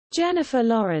Jennifer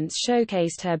Lawrence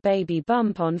showcased her baby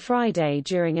bump on Friday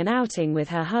during an outing with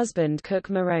her husband Cooke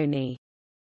Maroney.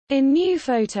 In new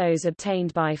photos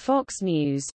obtained by Fox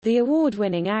News, the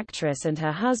award-winning actress and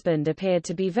her husband appeared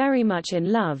to be very much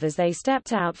in love as they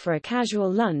stepped out for a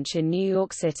casual lunch in New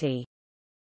York City.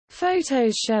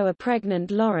 Photos show a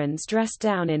pregnant Lawrence dressed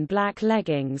down in black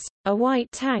leggings, a white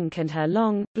tank and her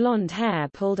long, blonde hair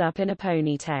pulled up in a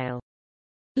ponytail.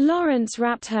 Lawrence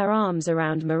wrapped her arms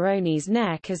around Maroney's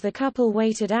neck as the couple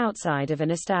waited outside of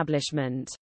an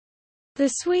establishment. The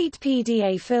sweet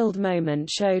PDA-filled moment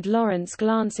showed Lawrence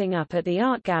glancing up at the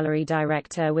art gallery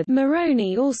director with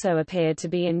Maroney also appeared to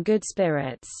be in good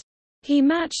spirits. He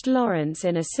matched Lawrence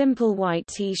in a simple white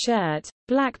t-shirt,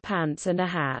 black pants and a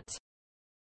hat.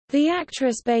 The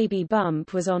actress' baby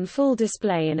bump was on full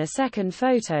display in a second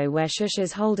photo where Shush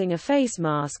is holding a face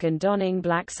mask and donning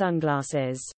black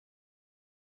sunglasses.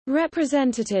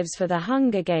 Representatives for the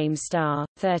Hunger Games star,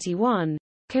 31,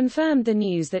 confirmed the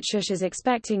news that Shush is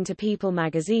expecting to People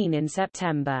magazine in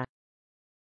September.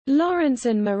 Lawrence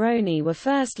and Maroney were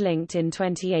first linked in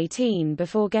 2018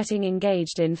 before getting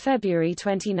engaged in February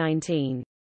 2019.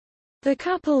 The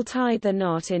couple tied the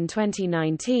knot in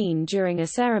 2019 during a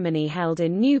ceremony held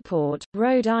in Newport,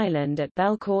 Rhode Island at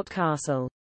Belcourt Castle.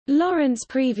 Lawrence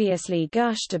previously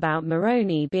gushed about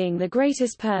Maroney being the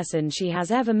greatest person she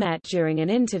has ever met during an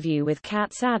interview with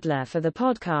Kat Sadler for the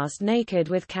podcast Naked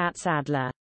with Kat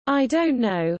Sadler. "I don't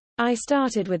know, I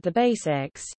started with the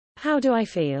basics. How do I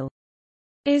feel?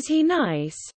 Is he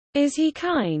nice? Is he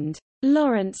kind?"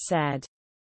 Lawrence said.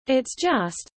 "It's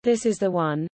just, this is the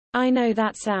one. I know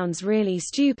that sounds really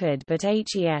stupid but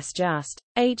HES just,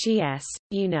 HES,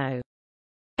 you know.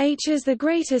 H is the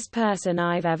greatest person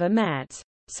I've ever met.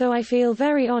 So I feel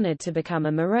very honored to become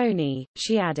a Maroney,"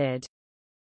 she added.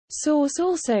 Source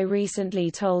also recently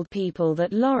told People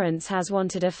that Lawrence has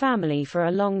wanted a family for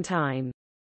a long time.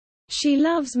 She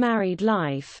loves married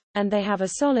life, and they have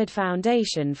a solid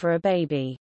foundation for a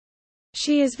baby.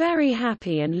 She is very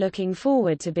happy and looking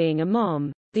forward to being a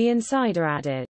mom, the insider added.